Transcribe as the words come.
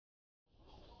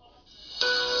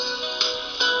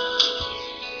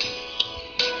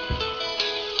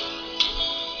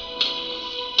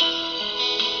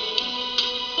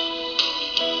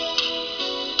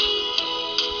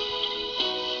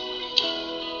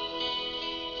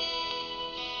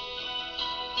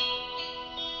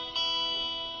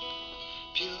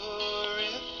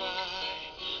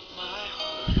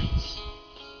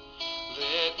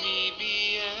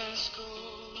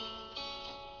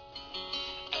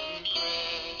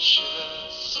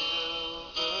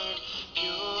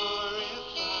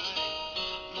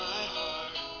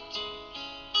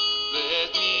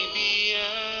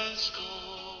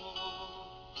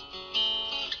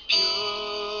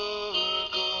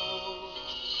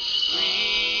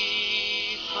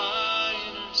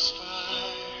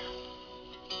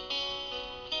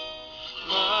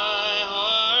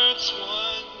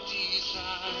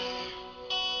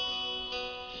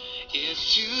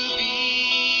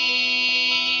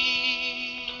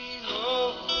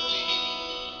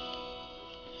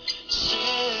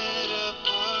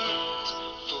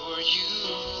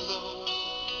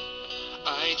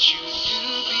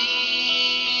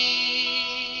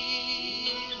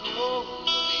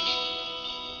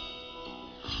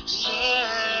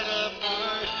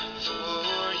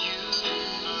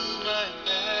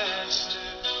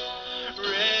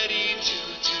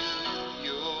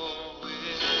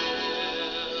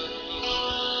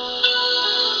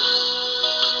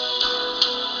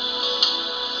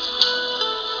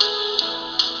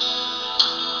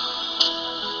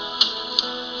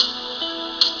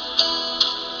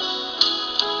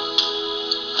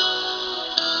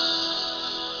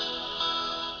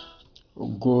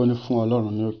Ògo ni fún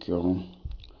Ọlọ́run ní òkè ọ̀run.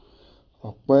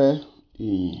 Ọpẹ́,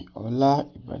 ìyìn, ọlá,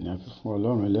 ìbà ni a fi fún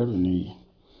Ọlọ́run ẹlẹ́rù níyì.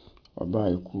 Ọba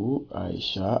àìkú,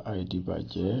 àìsà,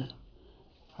 àìdìbàjẹ́,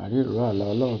 àríró àlà,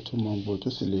 Ọlọ́run tó mọ gbogbo tó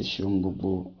sì lè ṣe ohun gbogbo.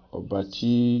 Ọba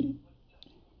tí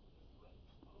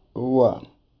ó wà,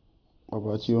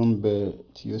 ọba tí ó ń bẹ,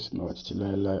 tí ó sì máa wà títí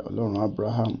láéláé. Ọlọ́run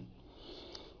Abraham,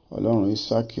 Ọlọ́run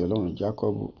Isaki, Ọlọ́run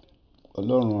Jakọbu,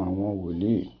 Ọlọ́run àwọn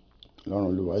wòlíì, Ọlọ́run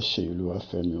Olúwaṣeyì,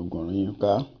 Olúwafẹ́mi, ogun ọ̀run yín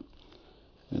ká.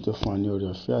 Ẹni tó fún wa ní oore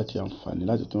ọ̀fẹ́ àti àǹfààní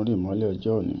láti tún rí ìmọ́lẹ̀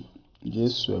ọjọ́ òní.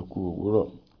 Jésù ẹ kú òwúrọ̀.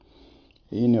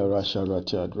 Èyí ni ọ̀rọ̀ àṣàrò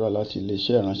àti àdúrà láti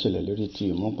iléeṣẹ́ ìránṣẹ́ ìlérí ti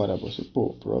ìmúpadàbọ̀sípò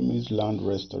Promise Land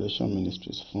Restoration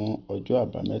Ministries fún ọjọ́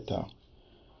àbámẹ́ta,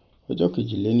 ọjọ́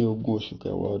 22 oṣù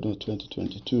kẹwàá ọdún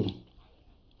 2022.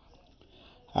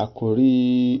 Àkòrí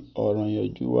ọ̀rọ̀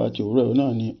ìyànjú wa ti òwúrọ̀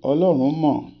náà ni Ọlọ́run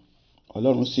mọ̀,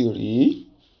 Ọlọ́run sì rí.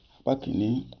 Apá kìíní,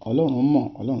 Ọlọ́run mọ̀,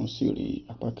 Ọlọ́run sì rí.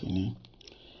 Apá kìíní.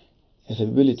 Ẹsẹ̀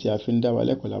bíbélì tí a fi ń dá wa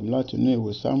lẹ́kọ̀ọ́ lámú láti inú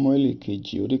ìwé Sámúẹ́lì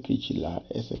kejì orí kejìlá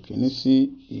ẹsẹ̀ kìíní sí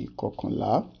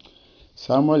ìkọkànlá.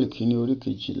 Sámúẹ́lì kejì orí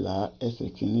kejìlá ẹsẹ̀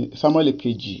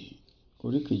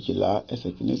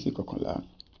kìíní sí ìkọkànlá.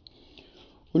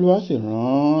 Olúwa sì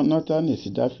rán Nátánì sí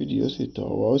Dáfídì, ó sì tọ̀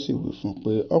ọ́ wá, ó sì wí fún un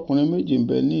pé ọkùnrin méjì ń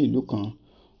bẹ ní ìlú kan,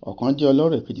 ọ̀kan jẹ́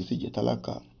ọlọ́rọ̀, èkejì sì jẹ́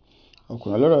tálákà.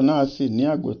 Ọkùnrin ọlọ́rọ̀ náà sì ní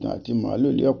àgùntàn àti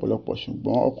màlúù lé ọ̀pọ̀lọpọ̀,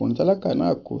 ṣùgbọ́n ọkùnrin tálákà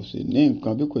náà kò sì ní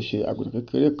nǹkan bí kò ṣe àgùntàn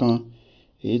kékeré kan,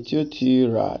 èyí tí ó ti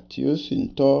rà tí ó sì ń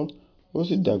tọ́. Ó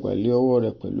sì dàgbà lé ọwọ́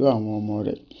rẹ̀ pẹ̀lú àwọn ọmọ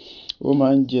rẹ̀. Ó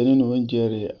máa ń jẹ nínú oúnjẹ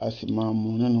rẹ̀, a sì máa mu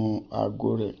nínú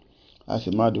ago rẹ̀, a sì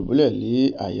máa dùbúlẹ̀ lé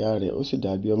àyà rẹ̀, ó sì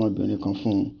dàbí ọmọbìnrin kan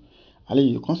fún un.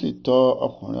 Àlejò kan sì tọ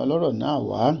ọkùnrin ọlọ́rọ̀ náà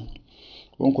wá.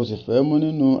 Òun kò sì fẹ́ mú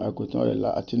nínú àgùntàn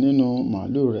rẹ̀ àti nínú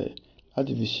màlúù rẹ̀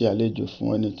láti fi ṣe àlejò fún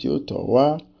ẹni tí ó tọ̀ wá.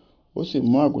 Ó sì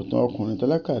mú àgùntàn ọkùnrin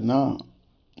tálákà náà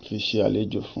fi ṣe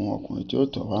àlejò fún ọkùnrin tí ó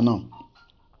tọ̀ wá náà.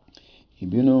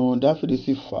 Ìbínú Dáfídì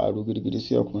sì fàru gidigidi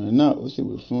sí ọkùnrin náà. Ó sì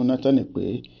wí fún Nátánì pé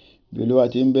bí Olúwa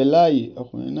ti ń bẹ láàyè,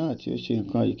 ọkùnrin náà tí ó ṣe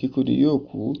nǹkan yìí kíkúdù yóò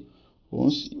kú.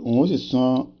 Òun ó sì san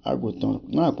àgùntàn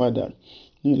náà padà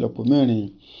ní ìlọ́po mẹ́rin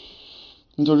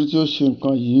nítorí tí ó ṣe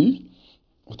nǹkan yìí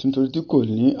àti nítorí tí kò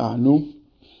ní àánú.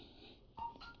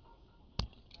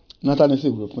 Nátánì sì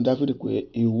wí fún Dáfídì pé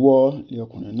ìwọ ni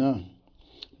ọkùnrin náà.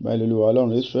 Báyìí ni Olúwa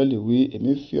Ọlọ́run Israẹli wí,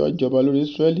 èmi fi ọ́ jọba lórí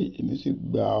Israẹli, èmi sì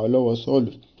gbà ọ́ lọ́wọ́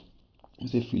Sọ́ọ̀lù. Èmi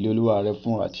sì fi ilé olúwa rẹ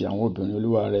fún àti àwọn obìnrin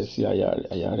olúwa rẹ sí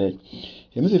àyà rẹ.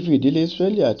 Èmi sì fi ìdílé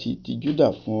Israẹli àti ti Juda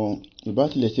fún ọ. Ìbá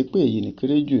tilẹ̀ ṣe pé èyí ni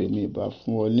kéré jù, èmi ìbá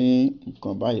fún ọ ní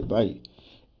nǹkan báyìí.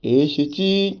 Èéṣe tí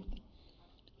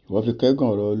ìwọ fi kẹ́gàn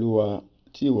ọ̀rọ̀ Olúwa,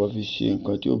 tí ìwọ fi ṣe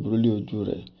nǹkan tí ó burú lé ojú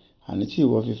rẹ̀, àní tí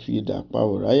ìwọ fi idà pa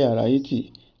Ùráyà ará Hítì,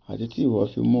 àti tí ìwọ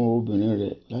fi mú obìnrin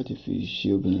rẹ̀ láti fi ṣe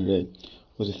obìnrin rẹ̀,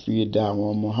 ó sì fi idà àwọn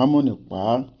ọmọ Ammoni pa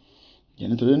á. Ǹjẹ́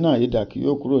nítorí náà idà kì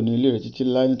yóò kúrò ní ilé rẹ̀ títí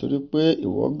láé, nítorí pé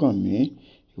ìwọ gàn mí,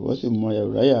 ìwọ sì mú aya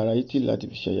Ùráyà ará Hítì láti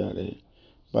fi ṣe aya rẹ̀.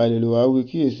 Báyìí ni Olúwa wí,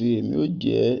 kíyèsi, èmi ó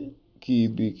jẹ́ kí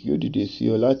ibi kí ó dìde sí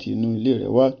ọ láti inú ilé rẹ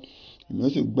wá. Èmi ó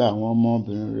sì gba àwọn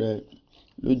ọmọbìnrin rẹ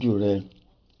lójú rẹ.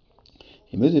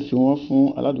 Èmi ó sì fi wọ́n fún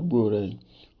aládùúgbò rẹ,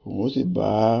 òun ó sì bá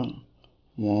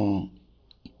wọn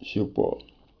ṣepọ̀.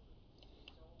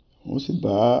 Òun ó sì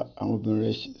bá àwọn obìnrin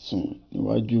rẹ sùn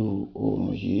níwájú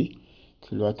oòrùn yìí. Kí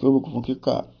Olúwa kí ó bùkún fún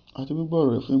kíkà àti gbígbọ́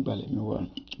ọ̀rọ̀ rẹ̀ fún ìgbàlà ẹ̀mí wa.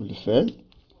 Olùfẹ́,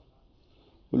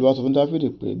 Olúwa sọ fún Dáfídì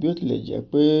pé bí ó tilẹ̀ jẹ́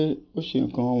pé ó ṣe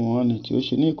nǹkan wọ̀n ní tí ó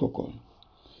ṣe ní ìkọ̀kọ̀,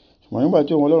 ṣùgbọ́n nígbà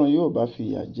tí òun Ọlọ́run yóò bá fi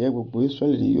ìyà jẹ gbogbo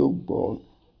Israẹli ni yóò gbọ́.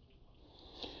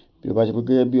 Bí ó bá ṣe pé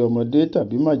gẹ́gẹ́ bí ọmọdé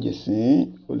tàbí màjẹ̀sín.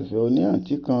 Olùfẹ́, ó ní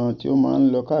àǹtí kan tí ó máa ń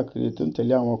lọ káàkiri tó ń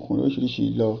tẹ̀lé àwọn ọkùnrin oríṣiríṣi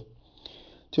lọ.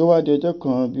 Tí ó wá di ọjọ́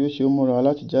kan bí ó ṣe múra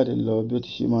láti jáde lọ bí ó ti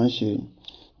ṣe máa ń ṣe,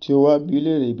 tí ó wá bi í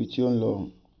léèrè ibi tí ó ń lọ.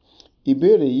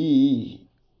 Ìbéèrè yìí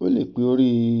ó lè pe orí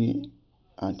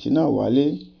àǹtí náà wálé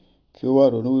kí ó wá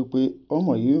ronú wípé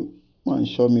ọmọ yìí máa ń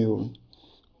ṣọ́ mi o.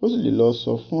 Ó sì lè lọ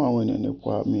sọ fún àwọn ènìyàn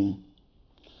nípa mi.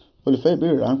 Olùfẹ́,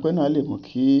 ìbéèrè ráńpẹ́ náà lè mú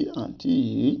kí àǹtí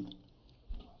yìí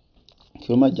kí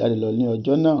ó má jáde lọ ní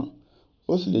ọjọ́ náà.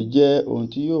 Ó sì lè jẹ́ ohun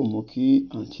tí yóò mú kí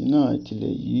àǹtí náà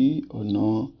tilẹ̀ yí ọ̀nà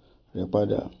rẹ̀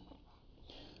padà.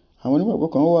 Àwọn onígbàgbọ́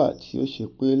kan wà tí ó ṣe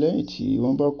pé lẹ́yìn tí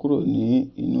wọ́n bá kúrò ní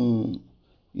inú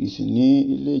ìsìn ní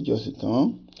ilé ìjọsìn tán,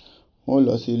 wọ́n ó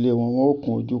lọ sí ilé wọn, wọ́n ó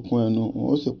kun ojú kún ẹnu, wọ́n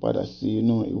ó sì padà sí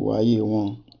inú ìwà ayé wọn.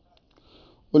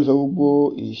 Olùfẹ́, gbogbo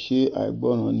ìṣe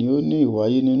àìgbọràn ni ó ní ìwà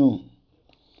ayé nínú.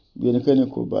 Bí ẹnikẹ́ni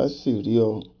kò bá sì rí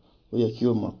ọ, ó yẹ kí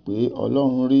o mọ̀ pé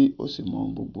Ọlọ́run rí, ó sì mọ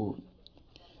ohun gbogbo.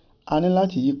 A ní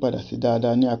láti yí padà sí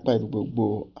dáadáa ní apá ibi gbogbo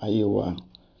ayé wa,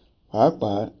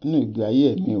 pàápàá nínú ìgbé ayé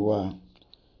ẹ̀mí wa,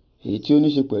 èyí tí ó ní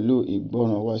ṣe pẹ̀lú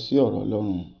ìgbọràn wa sí ọ̀rọ̀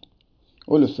Ọlọ́run.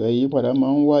 Olùfẹ́, ìyípadà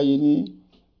máa ń wáyé ní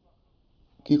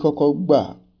kíkọ́kọ́ gbà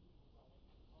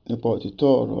nípa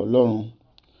òtítọ́ ọ̀rọ̀ Ọlọ́run.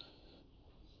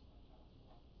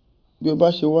 Bí o bá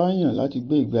ṣe wá yàn láti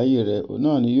gbé ìgbé ayé rẹ, òun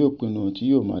náà ni yóò pinnu ohun tí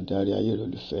yóò máa darí ayé rẹ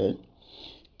olùfẹ́.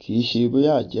 Kì í ṣe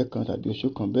bóyá àjẹ́ kan tàbí oṣó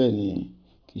kan, bẹ́ẹ̀ ni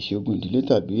kì í ṣe ogun ìdílé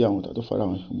tàbí àwọn ọ̀tá tó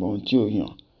farahàn, ṣùgbọ́n ohun tí o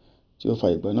yàn tí ó fa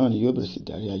ìgbà náà ni yóò bẹ̀rẹ̀ sí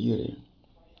darí ayé rẹ.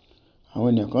 Àwọn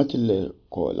ènìyàn kan tilẹ̀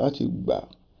kọ̀ láti gbà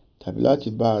tàbí láti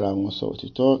bá ara wọn sọ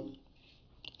òtítọ́.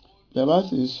 Bí a bá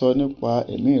sì sọ nípa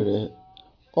ẹ̀mí rẹ,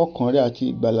 ọkàn rẹ àti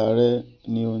ìgbàlà rẹ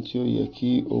ni ohun tí ó yẹ kí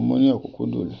o mú ní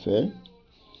ọ̀kúnkúndùn olùfẹ́.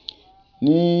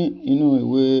 Ní inú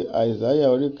ìwé Àìsáyà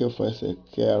orí 6 ẹsẹ̀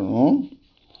 5,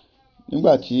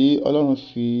 nígbà tí Ọlọ́run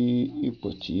fi ipò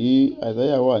tí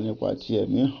Àìsáyà wà nípa ti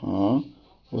ẹ̀mí hàn,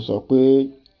 ó sọ pé,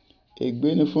 "Ègbé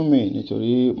ni fún mi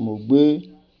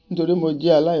nítorí mo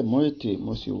jẹ́ aláìmọ́ ètè,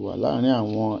 mo sì wà láàrin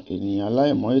àwọn ènìyàn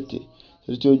aláìmọ́ ètè,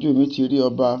 torí tí ojú mi ti rí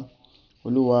Ọba,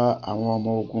 Olúwa àwọn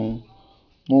ọmọ ogun.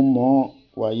 Mo mọ̀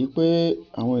wàyí pé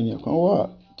àwọn ènìyàn kan wà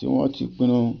tí wọ́n ti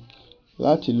pinnu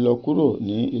láti lọ kúrò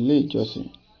ní ilé ìjọsìn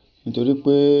nítorí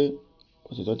pé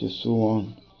òtítọ́ ti sú wọn.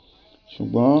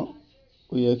 Ṣùgbọ́n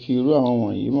ó yẹ kí irú àwọn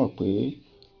wọ̀nyí mọ̀ pé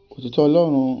òtítọ́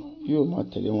Ọlọ́run yóò máa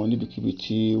tẹ̀lé wọn níbikíbi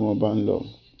tí wọ́n bá ń lọ."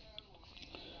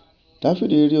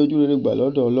 Dáfídì rí ojú rere gbà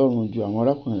lọ́dọ̀ Ọlọ́run ju àwọn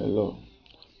arákùnrin rẹ̀ lọ,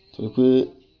 torí pé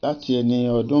láti ẹni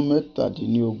ọdún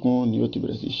 17 ni ó ti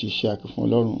bẹ̀rẹ̀ sí ṣiṣẹ́ akin fún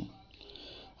Ọlọ́run.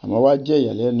 Àmọ́ wá jẹ́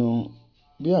ìyàlẹ́nu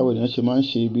bí àwọn ènìyàn ṣe máa ń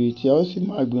ṣe ibi tí a ó sì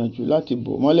máa gbìyànjú láti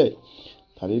bò mọ́lẹ̀,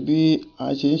 tàbí bí a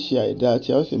ṣe ń ṣe àìdá tí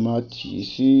a ó sì máa tì í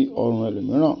sí ọrùn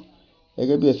ẹlòmíràn,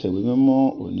 gẹ́gẹ́ bí ẹsẹ̀ ìwé mímọ́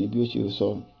òní bí ó ṣe sọ.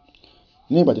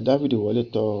 Ní ìgbà tí Dáfídì wọlé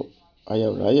tọ̀ aya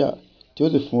Ùráyà, tí ó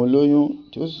sì fún un lóyún,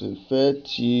 tí ó sì fẹ́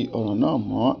ti ọ̀ràn náà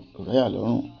mọ́ Ùráyà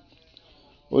lọ́rùn.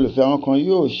 Olùfẹ́, àwọn kan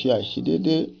yóò ṣe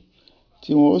àìṣedéédé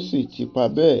tí wọn ó sì ti pa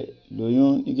bẹ́ẹ̀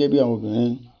lóyún gẹ́gẹ́ bí àwọn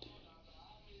obìnrin.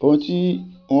 Ohun tí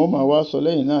wọn ó máa wá sọ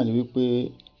lẹ́yìn náà ni wípé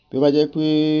bí ó bá jẹ́ pé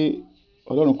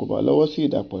Ọlọ́run kò bá lọ́wọ́ sí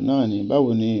ìdàpọ̀ náà ni báwo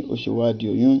ni ó ṣe wá di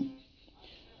oyún.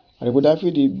 Àrí pé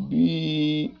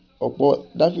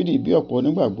Dáfídì bí ọ̀pọ̀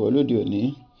onígbàgbọ́ lóde òní,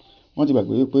 wọ́n ti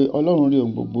gbàgbé wípé Ọlọ́run rí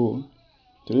ohun gbogbo.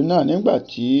 Torí náà, nígbà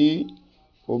tí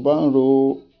o bá ń ro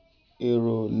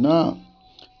èrò náà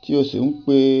tí o sì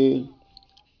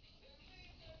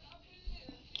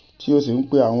ń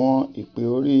pe àwọn ìpè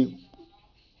orí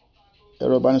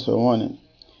ẹ̀rọ ìbánisọ̀rọ̀ wọn ni,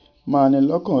 máa ní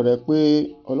lọ́kàn rẹ pé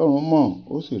Ọlọ́run mọ̀,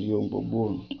 ó sì rí ohun gbogbo.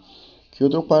 Kí o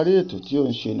tó parí ètò tí ò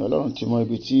ń ṣe ni Ọlọ́run ti mọ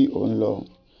ibi tí ò ń lọ.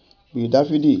 Bí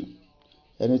Dáfídì,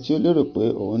 ẹni tí ó lérò pé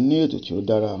òun ní ètò tí ó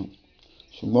dára,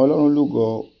 ṣùgbọ́n Ọlọ́run lúgọ,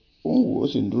 ó ń wò ó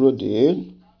sì ń dúró dè é.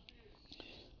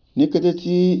 Ní kété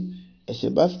tí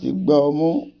ẹ̀ṣẹ̀ bá sì ti gbá ọ mú,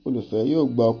 olùfẹ́, yóò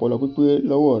gba ọpọlọ pípé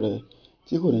lọ́wọ́ rẹ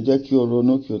tí kò ní jẹ́ kí o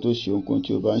ronú kí o tó ṣe ohunkóhun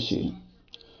tí o bá ń ṣe.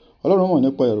 Ọlọ́run mọ̀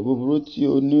nípa èrò búburú tí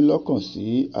o ní lọ́kàn sí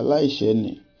aláìṣẹ̀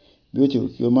nì, bí ó ti wù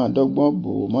kí o máa dọ́gbọ́n bò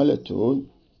ó mọ́lẹ̀ tó.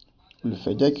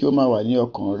 Olùfẹ́, jẹ́ kí ó máa wà ní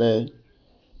ọkàn rẹ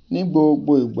ní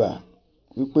gbogbo ìgbà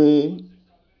wípé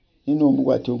nínú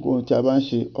gbogbo àti ohunkóhun tí a bá ń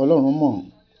ṣe, Ọlọ́run mọ̀,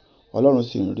 Ọlọ́run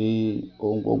sì ń rí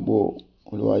ohun gbogbo.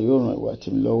 Olúwa yóò ràn ìwọ àti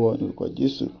mi lọ́wọ́ ní orúkọ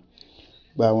Jésù.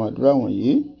 Gba àwọn àdúrà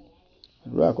wọ̀nyí.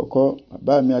 Àdúrà àkọ́kọ́: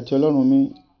 Bàbá mi àti Ọlọ́run mi,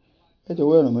 ẹ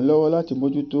jọ̀wọ́ ẹ ràn mí lọ́wọ́ láti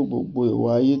mójútó gbogbo ìwà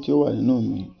ayé tí ó wà nínú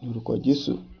mi ní orúkọ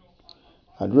Jésù.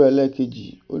 Àdúrà ẹlẹ́ẹ̀kejì: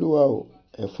 Olúwa o,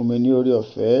 ẹ fún mi ní oore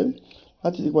ọ̀fẹ́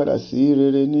láti yípadà sí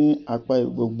rere ní apá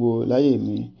gbogbo láyé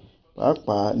mi,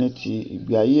 pàápàá ní ti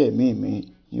ìgbé ayé ẹ̀mí mi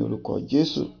ní orúkọ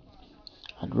Jésù.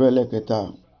 Àdúrà ẹlẹ́ẹ̀kẹta: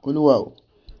 Olúwa o,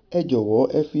 ẹ jọ̀wọ́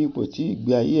ẹ fi ipò tí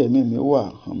ìgbé ayé ẹ̀mí mi wà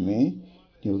hàn mí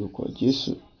ní orúkọ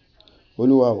Jésù.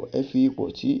 Olúwa o, ẹ fi ipò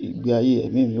tí ìgbé ayé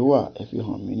ẹ̀mí mi wà, ẹ fi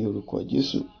hàn mí ní orúkọ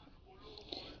Jésù.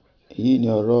 Èyí ni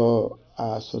ọ̀rọ̀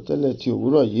àsọtẹ́lẹ̀ ti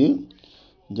òwúrọ̀ yìí.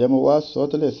 Ǹjẹ́ mo wá sọ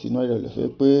tẹ́lẹ̀ sínú ayé rẹ olùfẹ́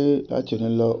pé láti òní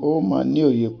lọ ó máa ní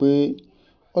òye pé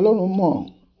Ọlọ́run mọ̀,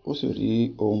 ó sì rí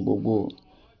ohun gbogbo.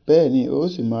 Bẹ́ẹ̀ ni ó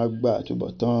sì máa gba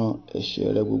àtúbọ̀tán ẹ̀ṣẹ̀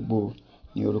rẹ gbogbo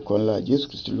ní orúkọ ńlá Jésù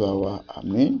Kristi Olúwa wa.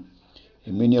 Àmín.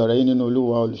 Èmi ni ọ̀rẹ́ yín nínú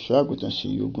Olúwa, olùṣọ́-àgùntàn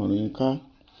Ṣèyí Ògùnrìyìnká.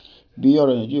 Bí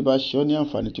ọ̀rọ̀ ìyànjú bá ṣe ọ́ ní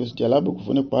àǹfààní tí ó sì jẹ́ alábùkún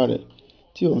fún nípa rẹ̀,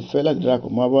 tí ò ń fẹ́ láti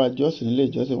darapọ̀ mọ́ wa jọ́sìn nílé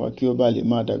ìjọsìn wa kí ó bá lè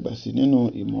máa dàgbà sí nínú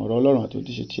ìmọ̀ ọ̀rọ̀ Ọlọ́run àti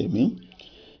ojúṣe ti ẹ̀mí.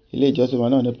 Ilé ìjọsìn wa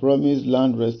náà ni Promise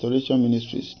Land Restoration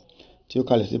Ministries, tí ó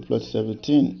kalẹ̀ sí plot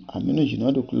 17 Aminu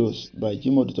Jinadu Close by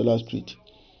Jimoh Odutola Street,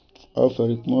 off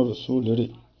Eric Moro, Surulere.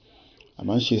 A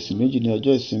máa ń ṣe ìsìn méjì ní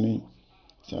ọjọ́ ìsinmi.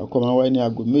 Ìsìn àkọ́kọ́ máa ń wáyé ní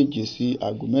aago 7 sí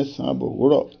aago 9 àbọ̀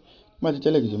òwúrọ̀. Nígbà tí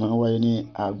tẹ́lẹ̀kejì máa ń wáyé ní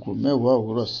aago 10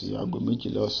 òwúrọ̀ sí aago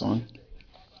 12 ọ̀sán.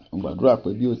 Mo gbàdúrà pé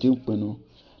bí o ti ń pinnu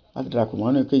láti darapọ̀ mọ́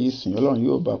èyíkéyìí ìsìn, Ọlọ́run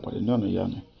yóò bá pàdé ní ọ̀nà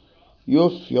ìyanu. Yóò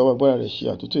fi ọwọ́ agbára rẹ̀ ṣe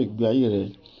àtúntò ìgbé ayé rẹ.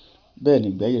 Bẹ́ẹ̀ ni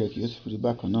ìgbé ayé rẹ kì yóò sì fi rí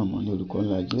bákan náà mọ́ ní orúkọ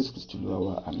ńlá Jésù Kristi Olúwa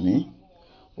wa. Àmín.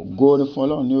 Ògo ni fún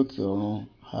Ọlọ́run ní òkè ọ̀run.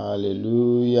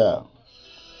 Hallelujah.